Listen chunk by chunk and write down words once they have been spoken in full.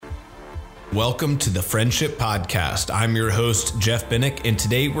Welcome to the Friendship Podcast. I'm your host, Jeff Binnick, and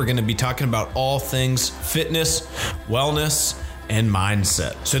today we're going to be talking about all things fitness, wellness, and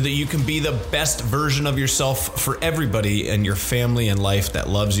mindset so that you can be the best version of yourself for everybody in your family and life that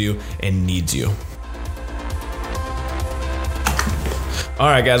loves you and needs you. All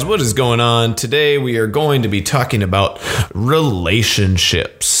right, guys, what is going on? Today we are going to be talking about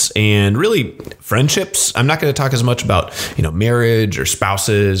relationships and really friendships. I'm not going to talk as much about, marriage or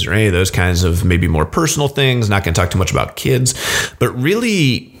spouses or any of those kinds of maybe more personal things. Not going to talk too much about kids, but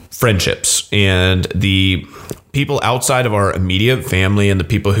really friendships and the people outside of our immediate family and the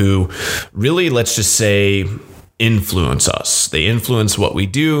people who really, let's just say, influence us. They influence what we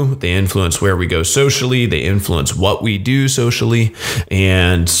do. They influence where we go socially. They influence what we do socially.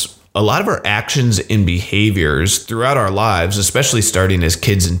 And a lot of our actions and behaviors throughout our lives, especially starting as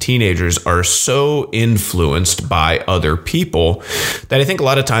kids and teenagers, are so influenced by other people that I think a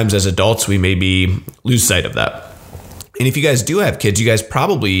lot of times as adults, we maybe lose sight of that. And if you guys do have kids, you guys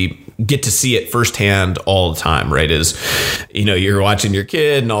probably get to see it firsthand all the time, right? You're watching your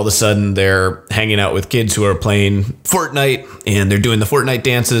kid and all of a sudden they're hanging out with kids who are playing Fortnite and they're doing the Fortnite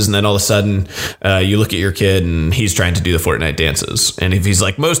dances. And then all of a sudden you look at your kid and he's trying to do the Fortnite dances. And if he's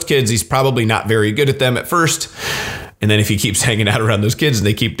like most kids, he's probably not very good at them at first. And then if he keeps hanging out around those kids and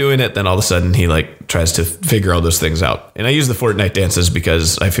they keep doing it, then all of a sudden he tries to figure all those things out. And I use the Fortnite dances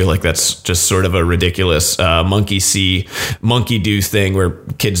because I feel like that's just sort of a ridiculous monkey see, monkey do thing where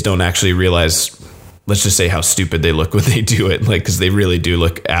kids don't actually realize, let's just say, how stupid they look when they do it. Because they really do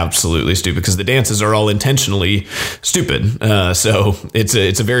look absolutely stupid because the dances are all intentionally stupid. So it's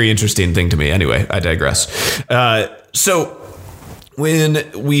a very interesting thing to me. Anyway, I digress. So when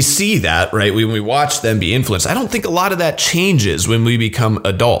we see that, right, when we watch them be influenced, I don't think a lot of that changes when we become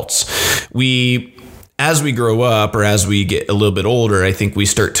adults. As we grow up or as we get a little bit older, I think we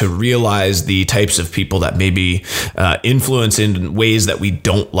start to realize the types of people that maybe influence in ways that we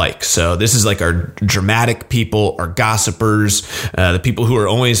don't like. So this is like our dramatic people, our gossipers, the people who are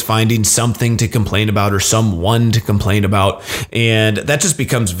always finding something to complain about or someone to complain about. And that just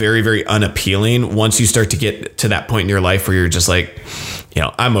becomes very, very unappealing once you start to get to that point in your life where you're just like,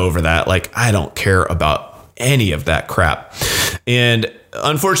 I'm over that. I don't care about any of that crap. And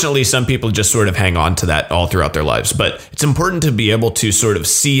unfortunately, some people just sort of hang on to that all throughout their lives. But it's important to be able to sort of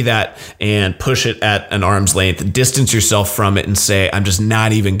see that and push it at an arm's length, distance yourself from it and say, I'm just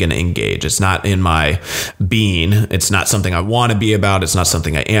not even going to engage. It's not in my being. It's not something I want to be about. It's not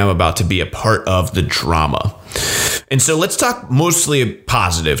something I am about to be a part of the drama. And so let's talk mostly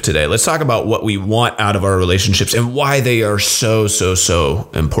positive today. Let's talk about what we want out of our relationships and why they are so, so,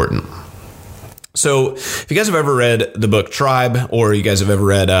 so important. So if you guys have ever read the book Tribe, or you guys have ever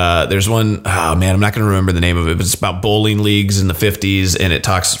read, there's one, I'm not going to remember the name of it, but it's about bowling leagues in the 50s. And it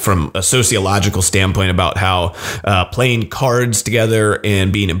talks from a sociological standpoint about how playing cards together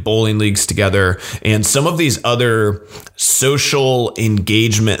and being in bowling leagues together and some of these other social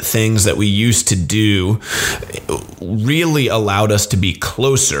engagement things that we used to do really allowed us to be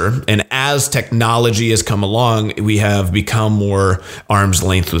closer. And as technology has come along, we have become more arm's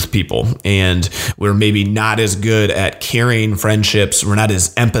length with people. And we're maybe not as good at carrying friendships. We're not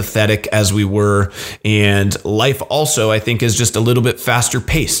as empathetic as we were. And life also, I think, is just a little bit faster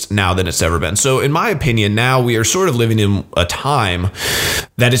paced now than it's ever been. So in my opinion, now we are sort of living in a time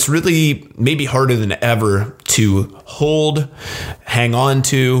that it's really maybe harder than ever to hold, hang on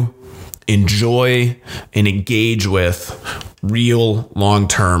to, enjoy, and engage with real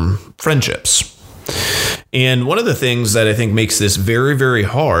long-term friendships. And one of the things that I think makes this very, very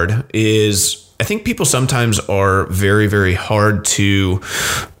hard is I think people sometimes are very, very hard to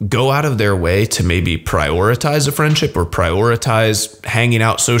go out of their way to maybe prioritize a friendship or prioritize hanging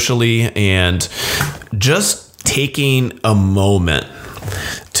out socially and just taking a moment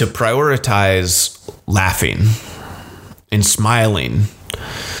to prioritize laughing and smiling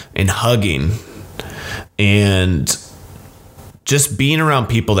and hugging and just being around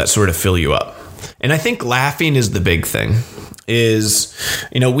people that sort of fill you up. And I think laughing is the big thing.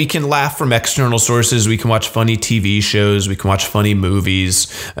 We can laugh from external sources. We can watch funny TV shows. We can watch funny movies.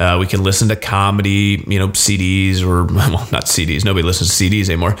 We can listen to comedy, CDs or, not CDs. Nobody listens to CDs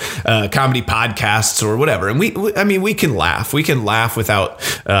anymore. Comedy podcasts or whatever. And we can laugh. We can laugh without,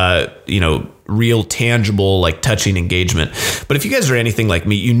 real tangible, touching engagement. But if you guys are anything like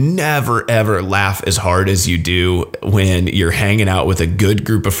me, you never, ever laugh as hard as you do when you're hanging out with a good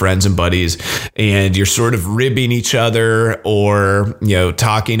group of friends and buddies and you're sort of ribbing each other or,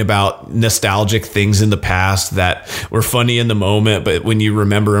 talking about nostalgic things in the past that were funny in the moment. But when you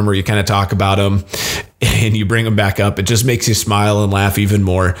remember them or you kind of talk about them and you bring them back up, it just makes you smile and laugh even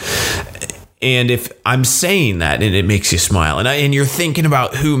more. And if I'm saying that and it makes you smile, and you're thinking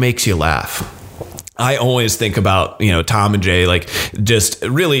about who makes you laugh, I always think about, Tom and Jay, like just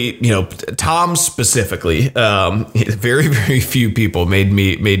really, Tom specifically. Very, very few people made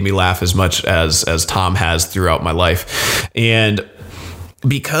me laugh as much as Tom has throughout my life. And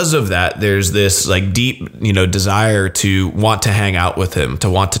because of that, there's this like deep, desire to want to hang out with him, to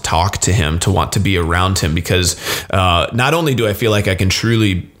want to talk to him, to want to be around him, because not only do I feel like I can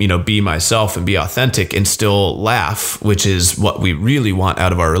truly, be myself and be authentic and still laugh, which is what we really want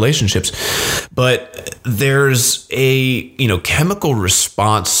out of our relationships, but there's a, chemical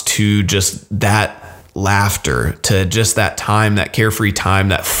response to just that laughter, to just that time, that carefree time,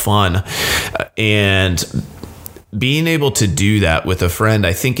 that fun. And being able to do that with a friend,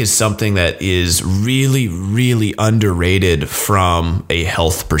 I think, is something that is really, really underrated from a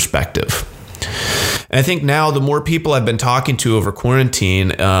health perspective. And I think now the more people I've been talking to over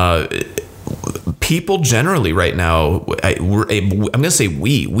quarantine, people generally right now, I'm going to say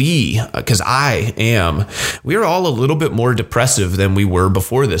because we are all a little bit more depressive than we were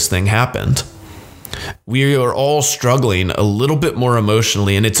before this thing happened. We are all struggling a little bit more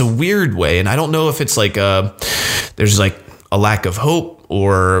emotionally, and it's a weird way. And I don't know if it's like there's like a lack of hope,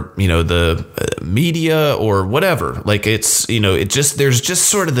 or the media or whatever. Like it's there's just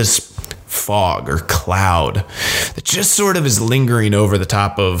sort of this fog or cloud that just sort of is lingering over the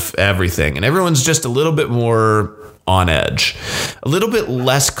top of everything, and everyone's just a little bit more on edge, a little bit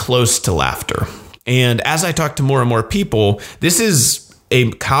less close to laughter. And as I talk to more and more people, this is a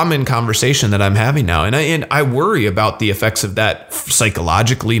common conversation that I'm having now. And I worry about the effects of that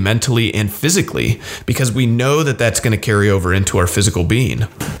psychologically, mentally, and physically, because we know that that's going to carry over into our physical being.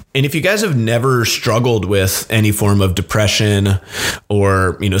 And if you guys have never struggled with any form of depression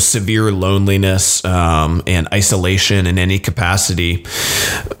or, severe loneliness and isolation in any capacity,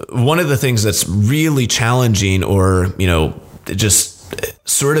 one of the things that's really challenging, or, just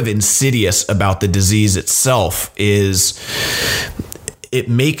sort of insidious about the disease itself, is it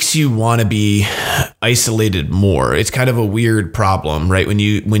makes you want to be isolated more. It's kind of a weird problem, right? When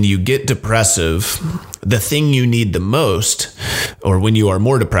you get depressive, the thing you need the most, or when you are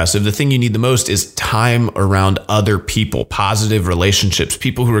more depressive, the thing you need the most is time around other people, positive relationships,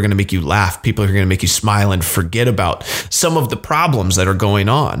 people who are going to make you laugh, people who are going to make you smile and forget about some of the problems that are going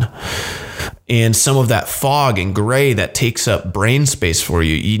on. And some of that fog and gray that takes up brain space for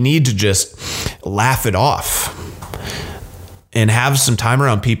you, you need to just laugh it off and have some time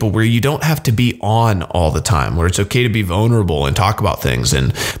around people where you don't have to be on all the time, where it's okay to be vulnerable and talk about things,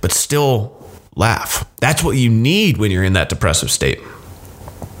 but still laugh. That's what you need when you're in that depressive state.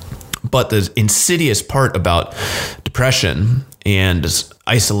 But the insidious part about depression and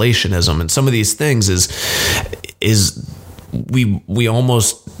isolationism and some of these things is we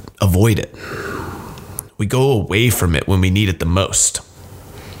almost avoid it. We go away from it when we need it the most.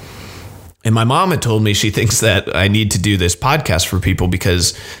 And my mom had told me she thinks that I need to do this podcast for people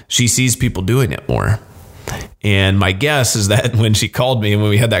because she sees people doing it more. And my guess is that when she called me and when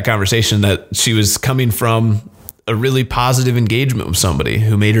we had that conversation, that she was coming from a really positive engagement with somebody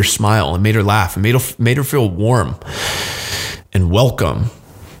who made her smile and made her laugh and made her feel warm and welcome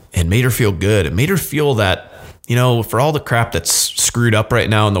and made her feel good and made her feel that, for all the crap that's screwed up right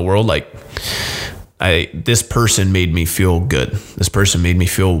now in the world, like this person made me feel good. This person made me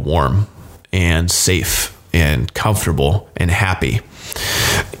feel warm and safe and comfortable and happy.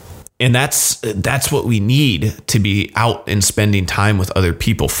 And that's what we need to be out and spending time with other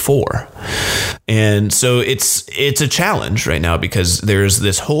people for. And so it's a challenge right now, because there's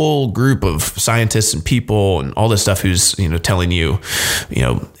this whole group of scientists and people and all this stuff who's, telling you,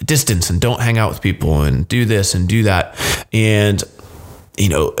 distance and don't hang out with people and do this and do that. And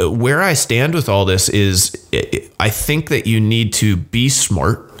where I stand with all this is I think that you need to be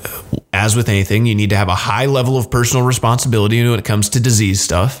smart. As with anything, you need to have a high level of personal responsibility when it comes to disease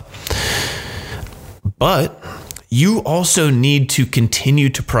stuff. But you also need to continue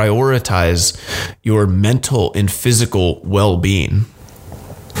to prioritize your mental and physical well-being.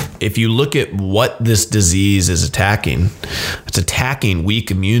 If you look at what this disease is attacking, it's attacking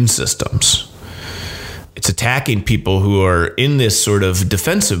weak immune systems. It's attacking people who are in this sort of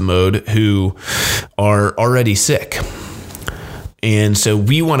defensive mode, who are already sick. And so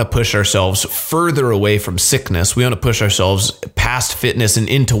we want to push ourselves further away from sickness. We want to push ourselves past fitness and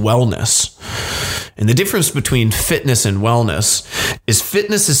into wellness. And the difference between fitness and wellness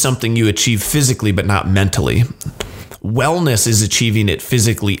is something you achieve physically, but not mentally. Wellness is achieving it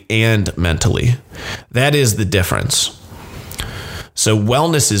physically and mentally. That is the difference. So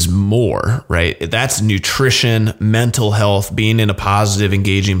wellness is more, right? That's nutrition, mental health, being in a positive,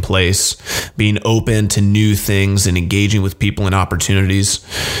 engaging place, being open to new things and engaging with people and opportunities,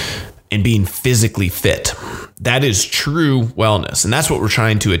 and being physically fit. That is true wellness. And that's what we're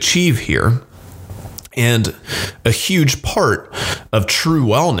trying to achieve here. And a huge part of true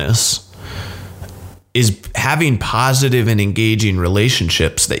wellness is having positive and engaging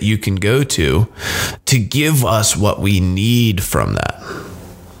relationships that you can go to give us what we need from that.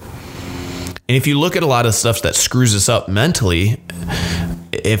 And if you look at a lot of stuff that screws us up mentally,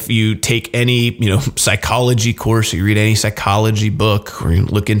 if you take any, psychology course, or you read any psychology book, or you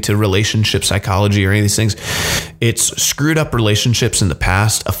look into relationship psychology or any of these things, it's screwed up relationships in the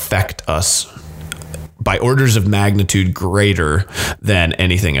past affect us by orders of magnitude greater than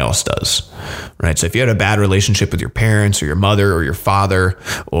anything else does, right? So if you had a bad relationship with your parents or your mother or your father,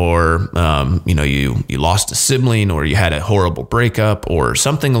 or, you lost a sibling, or you had a horrible breakup or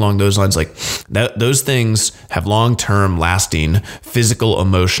something along those lines, like that, those things have long-term lasting physical,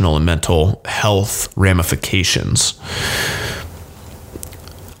 emotional, and mental health ramifications.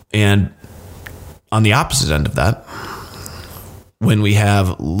 And on the opposite end of that, when we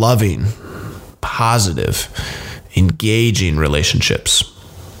have loving, positive, engaging relationships,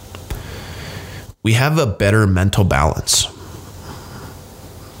 we have a better mental balance,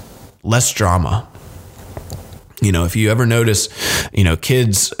 less drama. If you ever notice,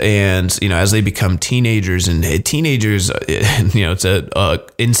 kids and, as they become teenagers, and teenagers, it's a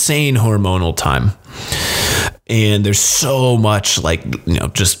insane hormonal time. And there's so much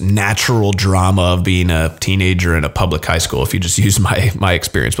just natural drama of being a teenager in a public high school. If you just use my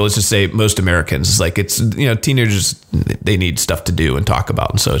experience, but let's just say most Americans, teenagers, they need stuff to do and talk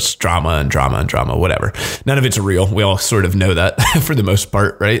about. And so it's drama and drama and drama, whatever. None of it's real. We all sort of know that for the most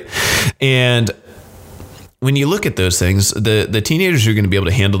part, right? And when you look at those things, the teenagers who are going to be able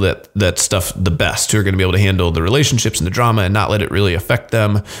to handle that stuff the best, who are going to be able to handle the relationships and the drama and not let it really affect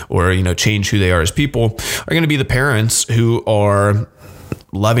them or, change who they are as people, are going to be the parents who are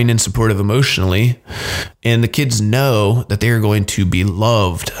loving and supportive emotionally. And the kids know that they are going to be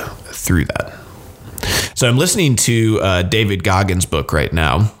loved through that. So I'm listening to David Goggins' book right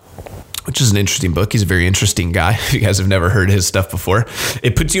now, which is an interesting book. He's a very interesting guy. If you guys have never heard his stuff before,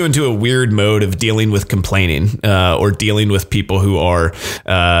 it puts you into a weird mode of dealing with complaining or dealing with people who are,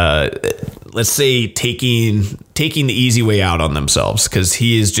 let's say, taking the easy way out on themselves, because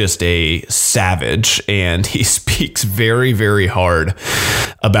he is just a savage and he speaks very, very hard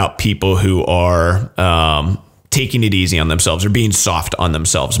about people who are taking it easy on themselves or being soft on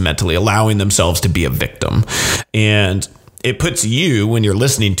themselves mentally, allowing themselves to be a victim. And it puts you, when you're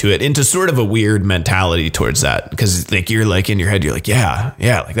listening to it, into sort of a weird mentality towards that, because you're in your head, you're like, yeah,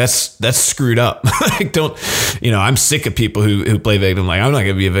 that's screwed up. I'm sick of people who play victim. I'm not going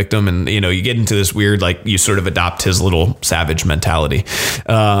to be a victim. And, you get into this weird, you sort of adopt his little savage mentality.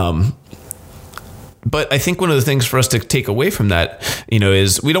 But I think one of the things for us to take away from that,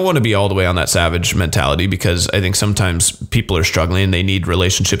 is we don't want to be all the way on that savage mentality, because I think sometimes people are struggling, they need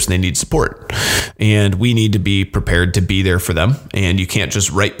relationships and they need support, and we need to be prepared to be there for them. And you can't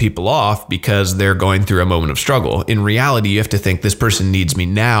just write people off because they're going through a moment of struggle. In reality, you have to think, this person needs me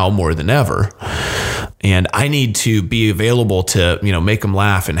now more than ever. And I need to be available to, make them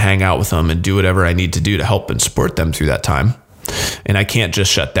laugh and hang out with them and do whatever I need to do to help and support them through that time. And I can't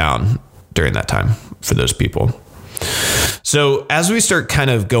just shut down during that time for those people. So as we start kind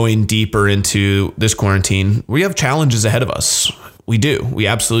of going deeper into this quarantine, we have challenges ahead of us. We do. We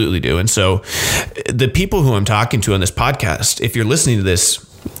absolutely do. And so the people who I'm talking to on this podcast, if you're listening to this,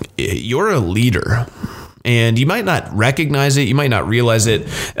 you're a leader. And you might not recognize it. You might not realize it.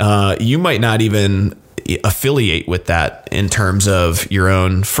 You might not even affiliate with that in terms of your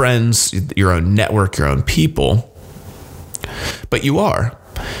own friends, your own network, your own people. But you are.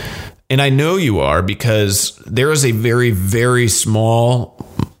 And I know you are, because there is a very, very small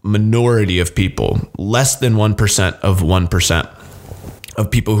minority of people, less than 1% of 1%,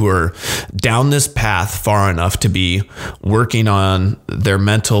 of people who are down this path far enough to be working on their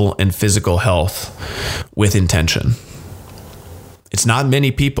mental and physical health with intention. It's not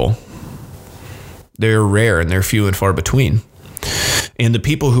many people. They're rare and they're few and far between. And the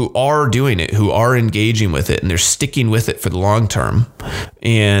people who are doing it, who are engaging with it, and they're sticking with it for the long term,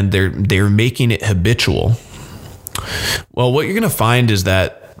 and they're making it habitual, well, what you're going to find is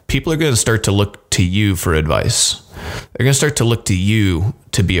that people are going to start to look to you for advice. They're going to start to look to you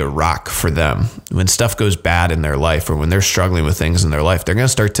to be a rock for them. When stuff goes bad in their life, or when they're struggling with things in their life, they're going to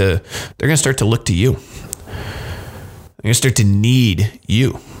start to look to you. They're going to start to need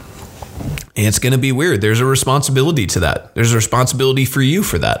you. And it's going to be weird. There's a responsibility to that. There's a responsibility for you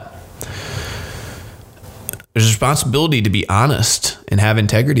for that. There's a responsibility to be honest and have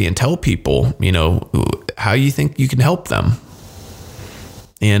integrity and tell people, how you think you can help them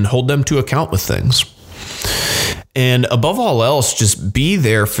and hold them to account with things. And above all else, just be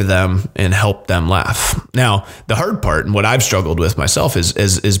there for them and help them laugh. Now, the hard part and what I've struggled with myself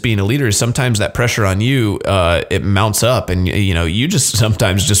is being a leader is sometimes that pressure on you, it mounts up, and you just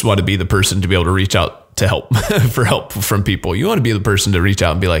sometimes just want to be the person to be able to reach out to help for help from people. You want to be the person to reach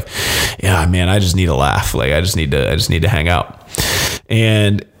out and be like, yeah, man, I just need a laugh. Like I just need to hang out.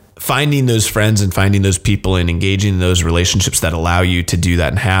 And finding those friends and finding those people and engaging in those relationships that allow you to do that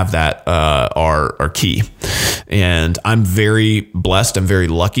and have that are key. And I'm very blessed. I'm very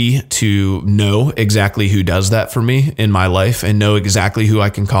lucky to know exactly who does that for me in my life and know exactly who I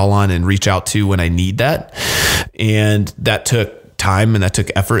can call on and reach out to when I need that. And that took time and that took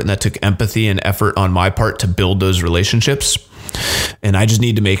effort and that took empathy and effort on my part to build those relationships. And I just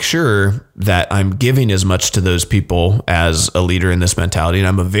need to make sure that I'm giving as much to those people as a leader in this mentality, and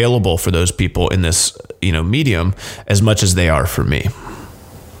I'm available for those people in this, medium as much as they are for me.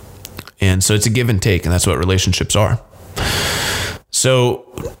 And so it's a give and take, and that's what relationships are.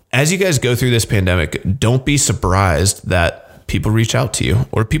 So as you guys go through this pandemic, don't be surprised that people reach out to you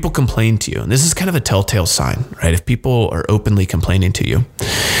or people complain to you. And this is kind of a telltale sign, right? If people are openly complaining to you,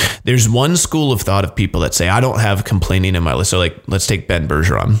 there's one school of thought of people that say, I don't have complaining in my list. So let's take Ben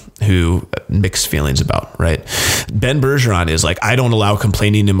Bergeron, who mixed feelings about, right? Ben Bergeron is like, I don't allow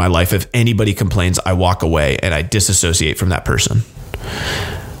complaining in my life. If anybody complains, I walk away and I disassociate from that person.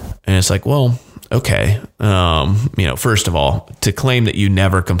 And it's like, well, okay. First of all, to claim that you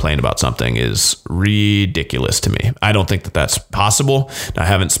never complain about something is ridiculous to me. I don't think that that's possible. I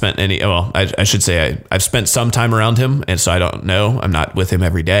haven't spent I should say I've spent some time around him. And so I don't know, I'm not with him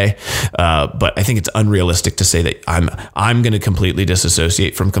every day. But I think it's unrealistic to say that I'm going to completely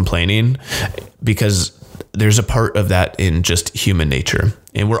disassociate from complaining, because there's a part of that in just human nature,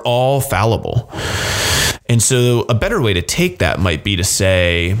 and we're all fallible. And so a better way to take that might be to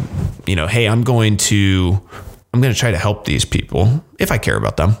say, hey, I'm going to try to help these people if I care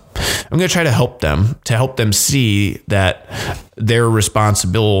about them. I'm going to try to help them see that they're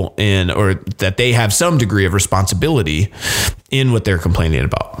responsible or that they have some degree of responsibility in what they're complaining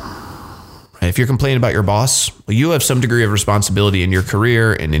about. If you're complaining about your boss, well, you have some degree of responsibility in your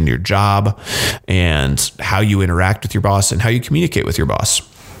career and in your job and how you interact with your boss and how you communicate with your boss.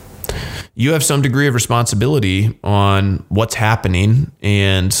 You have some degree of responsibility on what's happening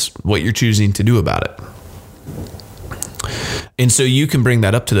and what you're choosing to do about it. And so you can bring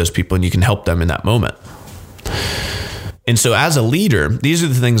that up to those people and you can help them in that moment. And so as a leader, these are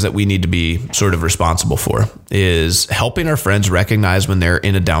the things that we need to be sort of responsible for, is helping our friends recognize when they're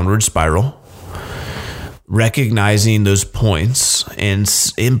in a downward spiral, recognizing those points and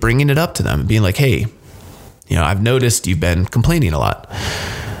bringing it up to them and being like, hey, I've noticed you've been complaining a lot.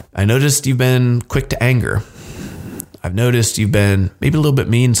 I noticed you've been quick to anger. I've noticed you've been maybe a little bit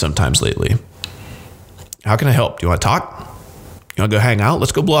mean sometimes lately. How can I help? Do you want to talk? You want to go hang out?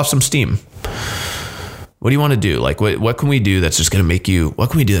 Let's go blow off some steam. What do you want to do? Like, what can we do that's just going to make you, what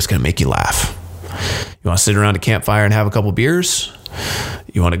can we do that's going to make you laugh? You want to sit around a campfire and have a couple beers?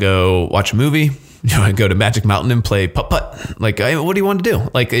 You want to go watch a movie? You want to go to Magic Mountain and play putt-putt? Like, what do you want to do?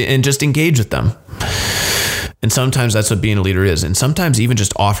 Like, and just engage with them. And sometimes that's what being a leader is. And sometimes even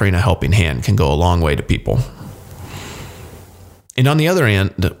just offering a helping hand can go a long way to people. And on the other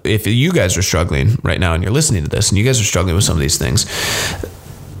hand, if you guys are struggling right now and you're listening to this and you guys are struggling with some of these things,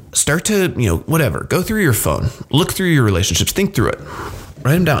 start to, go through your phone, look through your relationships, think through it,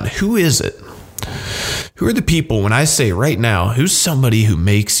 write them down. Who is it? Who are the people, when I say right now, who's somebody who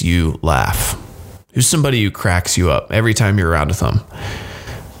makes you laugh? Who's somebody who cracks you up every time you're around with them?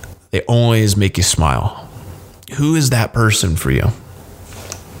 They always make you smile. Who is that person for you?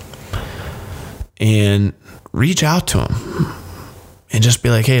 And reach out to them and just be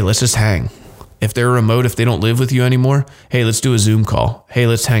like, hey, let's just hang. If they're remote, if they don't live with you anymore, hey, let's do a Zoom call. Hey,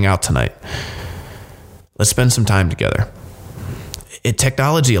 let's hang out tonight. Let's spend some time together.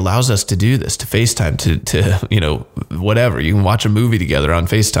 Technology allows us to do this, to FaceTime, to whatever. You can watch a movie together on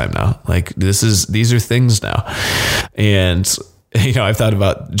FaceTime now. Like these are things now. And I've thought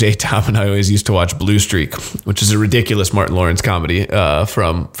about Jay Tom, and I always used to watch Blue Streak, which is a ridiculous Martin Lawrence comedy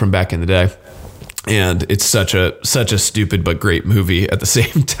from back in the day. And it's such a stupid but great movie at the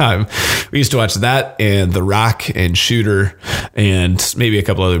same time. We used to watch that and The Rock and Shooter and maybe a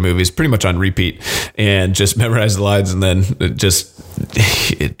couple other movies pretty much on repeat and just memorize the lines and then just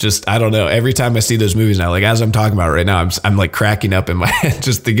it just, I don't know. Every time I see those movies now, like as I'm talking about it right now, I'm like cracking up in my head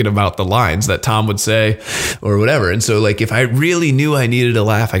just thinking about the lines that Tom would say or whatever. And so like if I really knew I needed a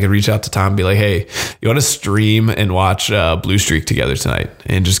laugh, I could reach out to Tom and be like, hey, you want to stream and watch Blue Streak together tonight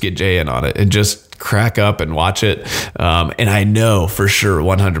and just get Jay in on it and just crack up and watch it. And I know for sure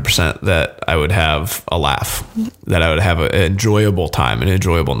 100% that I would have a laugh, that I would have an enjoyable time, an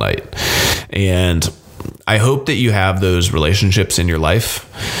enjoyable night. And I hope that you have those relationships in your life.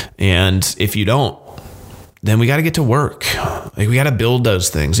 And if you don't, then we got to get to work. Like we got to build those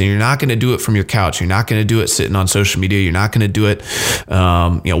things, and you're not going to do it from your couch. You're not going to do it sitting on social media. You're not going to do it,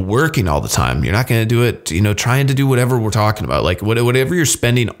 working all the time. You're not going to do it, trying to do whatever we're talking about. Like whatever you're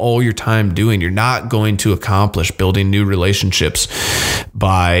spending all your time doing, you're not going to accomplish building new relationships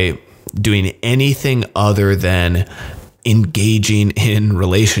by doing anything other than engaging in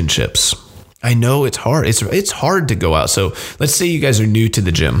relationships. I know it's hard. It's hard to go out. So let's say you guys are new to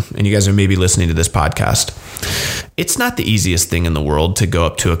the gym and you guys are maybe listening to this podcast. It's not the easiest thing in the world to go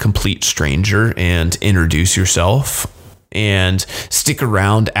up to a complete stranger and introduce yourself and stick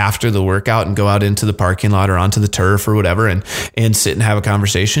around after the workout and go out into the parking lot or onto the turf or whatever and sit and have a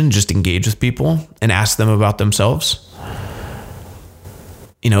conversation, just engage with people and ask them about themselves.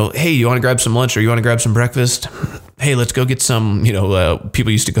 Hey, you want to grab some lunch or you want to grab some breakfast? Hey, let's go get some,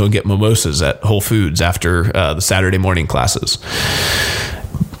 people used to go and get mimosas at Whole Foods after the Saturday morning classes.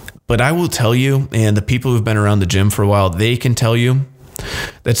 But I will tell you, and the people who've been around the gym for a while, they can tell you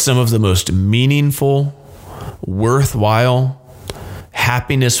that some of the most meaningful, worthwhile,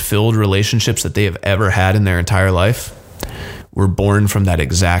 happiness-filled relationships that they have ever had in their entire life were born from that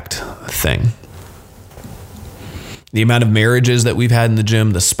exact thing. The amount of marriages that we've had in the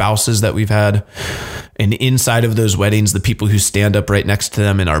gym, the spouses that we've had, and inside of those weddings, the people who stand up right next to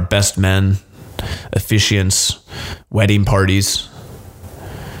them in our best men, officiants, wedding parties.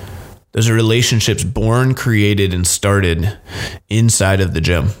 Those are relationships born, created, and started inside of the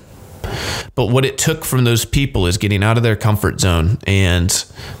gym. But what it took from those people is getting out of their comfort zone and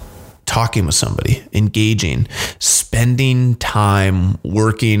talking with somebody, engaging, spending time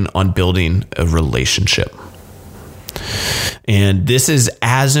working on building a relationship. And this is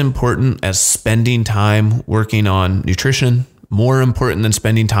as important as spending time working on nutrition, more important than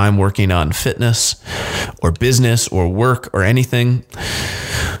spending time working on fitness or business or work or anything.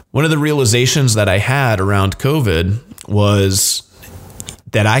 One of the realizations that I had around COVID was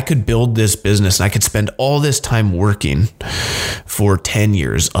that I could build this business and I could spend all this time working for 10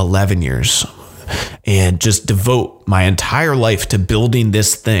 years, 11 years, and just devote my entire life to building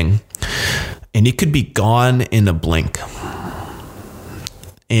this thing. And it could be gone in a blink.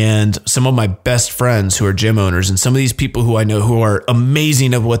 And some of my best friends who are gym owners and some of these people who I know who are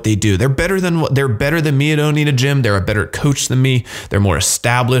amazing at what they do, they're better than me at owning a gym. They're a better coach than me. They're more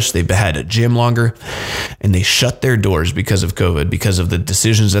established. They've had a gym longer, and they shut their doors because of COVID, because of the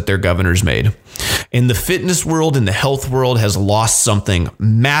decisions that their governors made. And the fitness world and the health world has lost something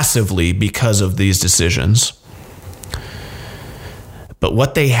massively because of these decisions. But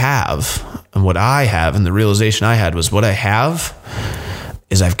what they have and what I have, and the realization I had was what I have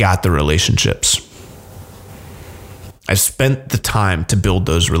is I've got the relationships. I've spent the time to build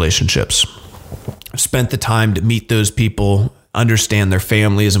those relationships. I've spent the time to meet those people, understand their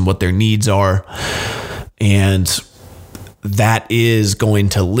families and what their needs are. And that is going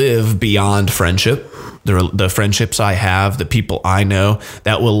to live beyond friendship. The friendships I have, the people I know,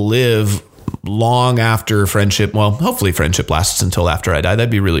 that will live long after friendship. Well, hopefully friendship lasts until after I die. That'd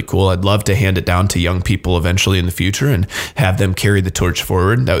be really cool. I'd love to hand it down to young people eventually in the future and have them carry the torch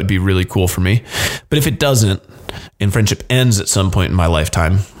forward. That would be really cool for me. But if it doesn't, and friendship ends at some point in my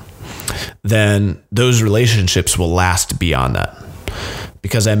lifetime, then those relationships will last beyond that.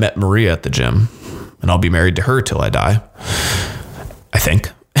 Because I met Maria at the gym, and I'll be married to her till I die, I think.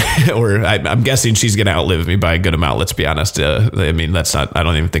 Or I'm guessing she's going to outlive me by a good amount. Let's be honest. I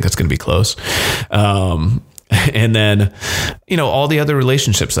don't even think that's going to be close. And then, all the other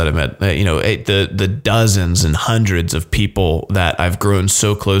relationships that I've met, the dozens and hundreds of people that I've grown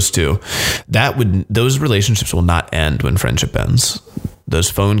so close to, those relationships will not end when friendship ends. Those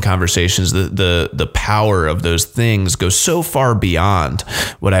phone conversations, the power of those things goes so far beyond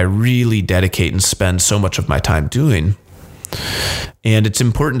what I really dedicate and spend so much of my time doing. And it's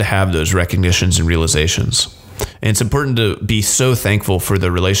important to have those recognitions and realizations. And it's important to be so thankful for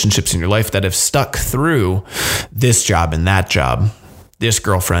the relationships in your life that have stuck through this job and that job, this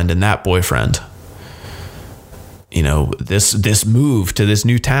girlfriend and that boyfriend, this move to this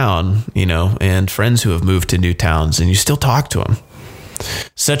new town, and friends who have moved to new towns, and you still talk to them.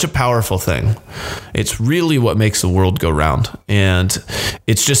 Such a powerful thing. It's really what makes the world go round. And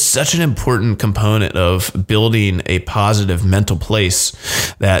it's just such an important component of building a positive mental place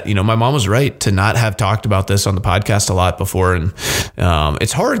that, my mom was right to not have talked about this on the podcast a lot before. And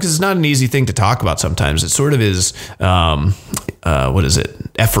it's hard because it's not an easy thing to talk about sometimes. It sort of is, what is it?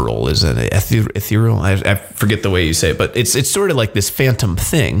 Ephemeral, is it ethereal? I forget the way you say it, but it's sort of like this phantom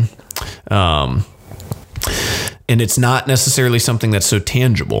thing. And it's not necessarily something that's so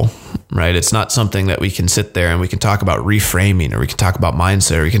tangible, right? It's not something that we can sit there and we can talk about reframing, or we can talk about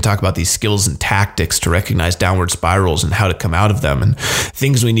mindset, or we can talk about these skills and tactics to recognize downward spirals and how to come out of them, and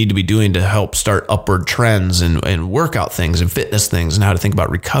things we need to be doing to help start upward trends, and workout things and fitness things, and how to think about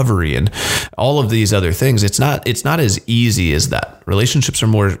recovery and all of these other things. It's not as easy as that. Relationships are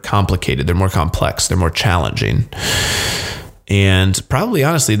more complicated. They're more complex. They're more challenging. And probably,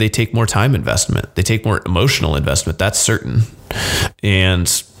 honestly, they take more time investment. They take more emotional investment. That's certain. And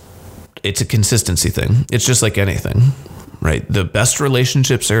it's a consistency thing. It's just like anything, right? The best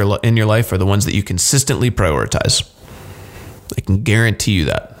relationships in your life are the ones that you consistently prioritize. I can guarantee you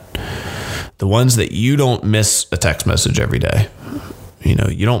that. The ones that you don't miss a text message every day.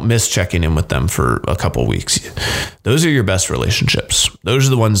 You don't miss checking in with them for a couple weeks. Those are your best relationships. Those are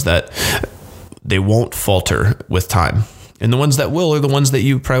the ones that they won't falter with time. And the ones that will are the ones that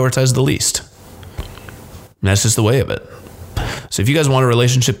you prioritize the least. And that's just the way of it. So if you guys want a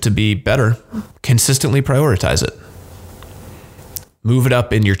relationship to be better, consistently prioritize it. Move it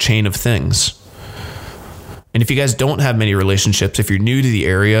up in your chain of things. And if you guys don't have many relationships, if you're new to the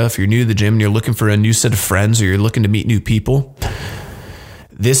area, if you're new to the gym and you're looking for a new set of friends, or you're looking to meet new people,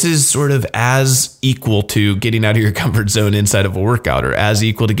 this is sort of as equal to getting out of your comfort zone inside of a workout, or as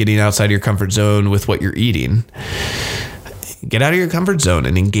equal to getting outside of your comfort zone with what you're eating. Get out of your comfort zone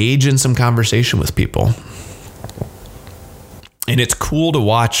and engage in some conversation with people. And it's cool to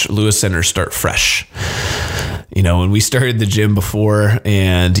watch Lewis Center start fresh. When we started the gym before,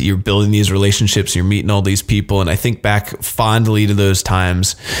 and you're building these relationships, you're meeting all these people. And I think back fondly to those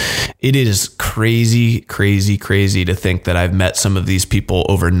times. It is crazy, crazy, crazy to think that I've met some of these people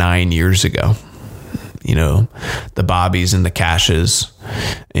over 9 years ago. The Bobbies and the Cashes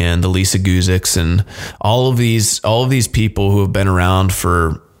and the Lisa Guzicks and all of these people who have been around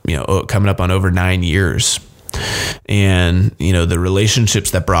for, coming up on over 9 years. And, the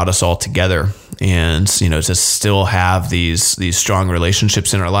relationships that brought us all together, and, to still have these strong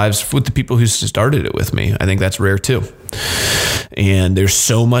relationships in our lives with the people who started it with me. I think that's rare too. And there's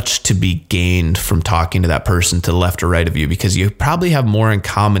so much to be gained from talking to that person to the left or right of you, because you probably have more in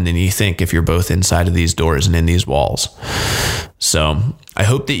common than you think if you're both inside of these doors and in these walls. So I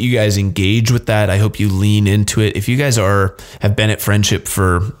hope that you guys engage with that. I hope you lean into it. If you guys have been at Friendship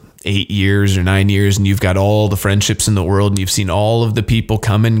for 8 years or 9 years, and you've got all the friendships in the world, and you've seen all of the people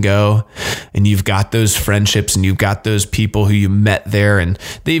come and go, and you've got those friendships, and you've got those people who you met there, and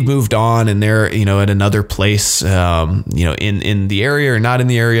they've moved on, and they're, at another place, in the area or not in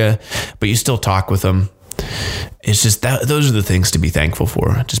the area, but you still talk with them. It's just that those are the things to be thankful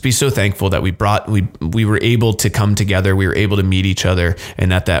for. Just be so thankful that we were able to come together. We were able to meet each other,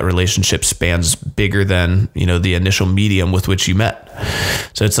 and that relationship spans bigger than, the initial medium with which you met.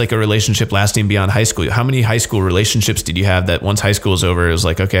 So it's like a relationship lasting beyond high school. How many high school relationships did you have that once high school was over, it was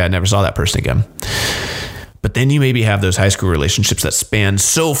like, okay, I never saw that person again. But then you maybe have those high school relationships that span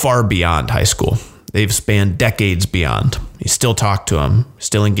so far beyond high school. They've spanned decades beyond. You still talk to them,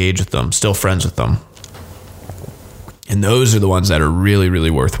 still engage with them, still friends with them. And those are the ones that are really,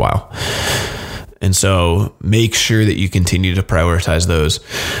 really worthwhile. And so make sure that you continue to prioritize those.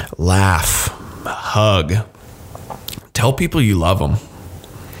 Laugh, hug, tell people you love them.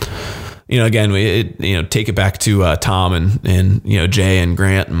 Again, take it back to Tom and Jay and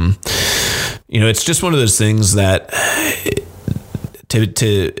Grant. And, it's just one of those things that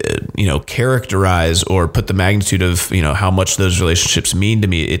to characterize or put the magnitude of, how much those relationships mean to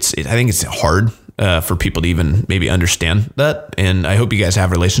me. I think it's hard for people to even maybe understand that. And I hope you guys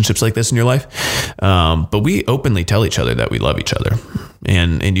have relationships like this in your life. But we openly tell each other that we love each other,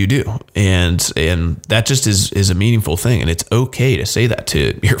 and you do. And that just is a meaningful thing. And it's okay to say that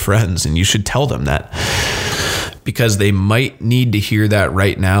to your friends, and you should tell them that, because they might need to hear that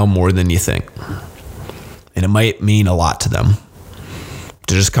right now more than you think. And it might mean a lot to them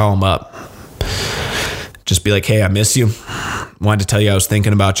to just call them up. Just be like, hey, I miss you. Wanted to tell you I was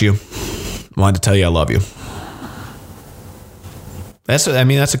thinking about you. Wanted to tell you I love you. That's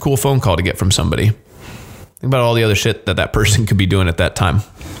a cool phone call to get from somebody. Think about all the other shit that person could be doing at that time.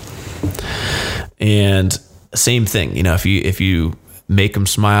 And same thing, if you make them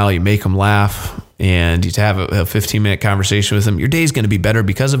smile, you make them laugh, and you have a 15-minute conversation with them, your day's going to be better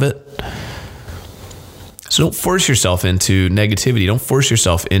because of it. So don't force yourself into negativity. Don't force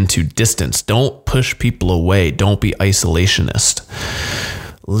yourself into distance. Don't push people away. Don't be isolationist.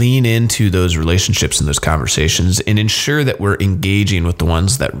 Lean into those relationships and those conversations and ensure that we're engaging with the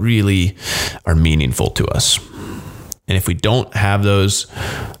ones that really are meaningful to us. And if we don't have those,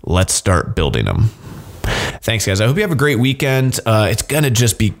 let's start building them. Thanks, guys. I hope you have a great weekend. It's going to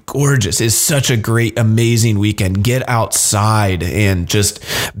just be gorgeous. It's such a great, amazing weekend. Get outside and just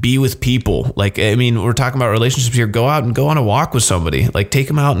be with people. Like, I mean, we're talking about relationships here. Go out and go on a walk with somebody. Like, take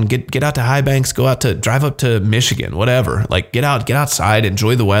them out and get out to High Banks, drive up to Michigan, whatever. Like, get outside,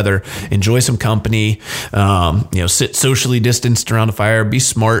 enjoy the weather, enjoy some company, sit socially distanced around a fire, be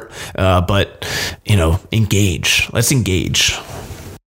smart, but, engage. Let's engage.